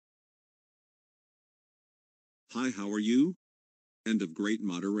Hi, how are you? End of great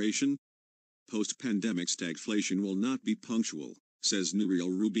moderation? Post-pandemic stagflation will not be punctual, says Nouriel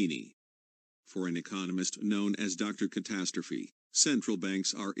Roubini. For an economist known as Dr. Catastrophe, central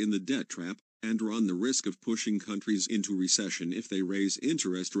banks are in the debt trap and run the risk of pushing countries into recession if they raise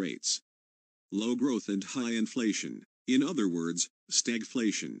interest rates. Low growth and high inflation, in other words,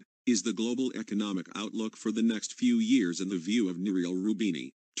 stagflation, is the global economic outlook for the next few years in the view of Nouriel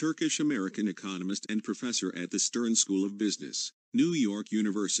Roubini, Turkish-American economist and professor at the Stern School of Business, New York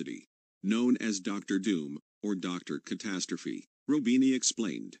University. Known as Dr. Doom, or Dr. Catastrophe, Roubini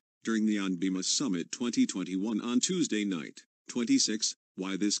explained, during the Anbima Summit 2021 on Tuesday night, 26,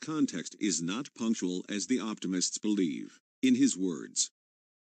 why this context is not punctual as the optimists believe. In his words,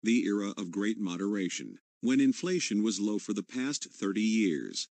 the era of great moderation, when inflation was low for the past 30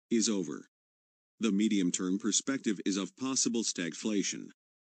 years, is over. The medium-term perspective is of possible stagflation.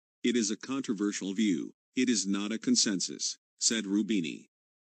 It is a controversial view, it is not a consensus, said Roubini.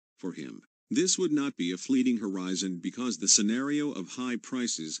 For him, this would not be a fleeting horizon because the scenario of high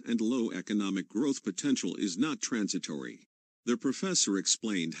prices and low economic growth potential is not transitory. The professor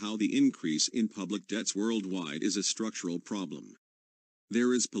explained how the increase in public debts worldwide is a structural problem.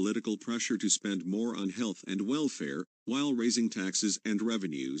 There is political pressure to spend more on health and welfare, while raising taxes and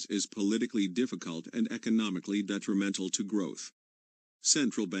revenues is politically difficult and economically detrimental to growth.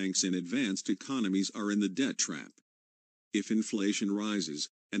 Central banks in advanced economies are in the debt trap. If inflation rises,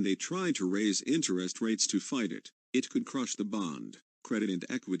 and they try to raise interest rates to fight it, it could crush the bond, credit and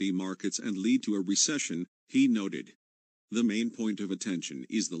equity markets and lead to a recession, he noted. The main point of attention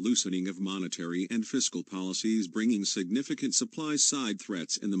is the loosening of monetary and fiscal policies, bringing significant supply-side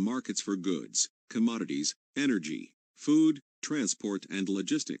threats in the markets for goods, commodities, energy, food, transport and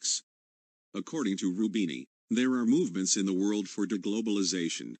logistics. According to Roubini, there are movements in the world for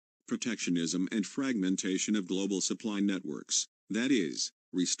deglobalization, protectionism and fragmentation of global supply networks, that is,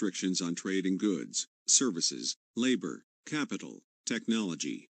 restrictions on trade in goods, services, labor, capital,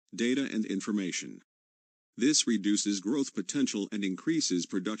 technology, data and information. This reduces growth potential and increases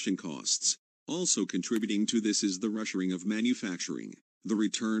production costs. Also contributing to this is the reshoring of manufacturing, the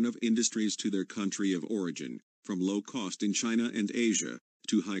return of industries to their country of origin, from low cost in China and Asia,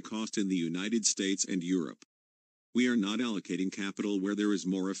 to high cost in the United States and Europe. We are not allocating capital where there is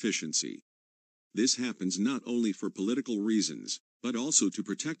more efficiency. This happens not only for political reasons, but also to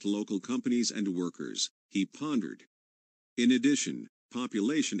protect local companies and workers, he pondered. In addition,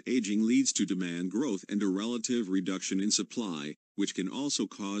 population aging leads to demand growth and a relative reduction in supply, which can also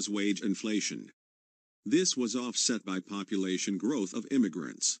cause wage inflation. This was offset by population growth of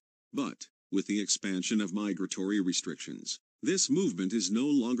immigrants. But, with the expansion of migratory restrictions, this movement is no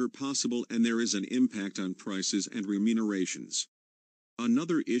longer possible and there is an impact on prices and remunerations.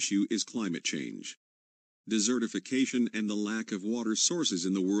 Another issue is climate change. Desertification and the lack of water sources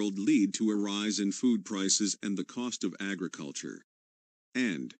in the world lead to a rise in food prices and the cost of agriculture.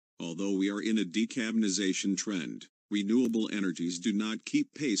 And, although we are in a decarbonization trend, renewable energies do not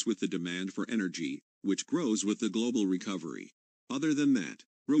keep pace with the demand for energy, which grows with the global recovery. Other than that,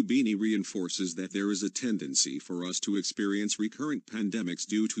 Roubini reinforces that there is a tendency for us to experience recurrent pandemics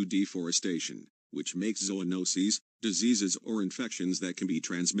due to deforestation, which makes zoonoses, diseases or infections that can be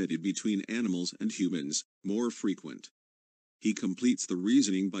transmitted between animals and humans, more frequent. He completes the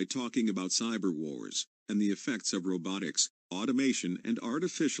reasoning by talking about cyber wars, and the effects of robotics, automation and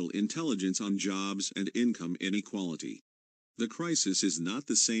artificial intelligence on jobs and income inequality. The crisis is not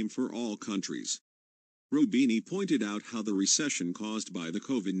the same for all countries. Roubini pointed out how the recession caused by the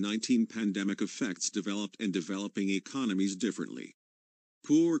COVID-19 pandemic affects developed and developing economies differently.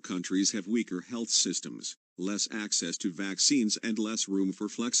 Poor countries have weaker health systems, less access to vaccines and less room for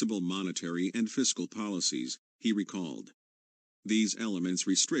flexible monetary and fiscal policies, he recalled. These elements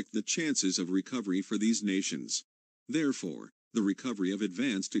restrict the chances of recovery for these nations. Therefore, the recovery of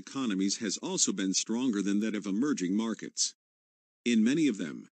advanced economies has also been stronger than that of emerging markets. In many of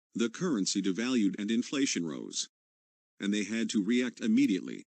them, the currency devalued and inflation rose. And they had to react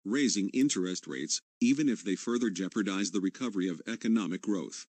immediately, raising interest rates, even if they further jeopardize the recovery of economic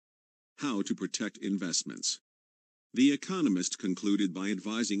growth. How to protect investments. The economist concluded by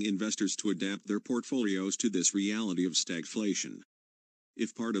advising investors to adapt their portfolios to this reality of stagflation.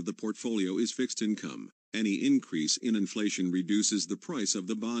 If part of the portfolio is fixed income, any increase in inflation reduces the price of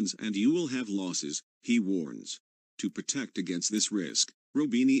the bonds and you will have losses, he warns. To protect against this risk,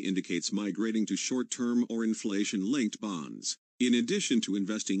 Roubini indicates migrating to short-term or inflation-linked bonds, in addition to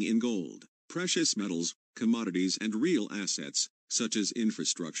investing in gold, precious metals, commodities and real assets, such as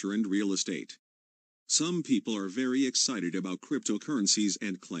infrastructure and real estate. Some people are very excited about cryptocurrencies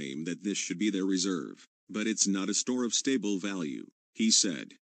and claim that this should be their reserve, But it's not a store of stable value, he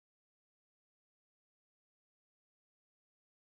said.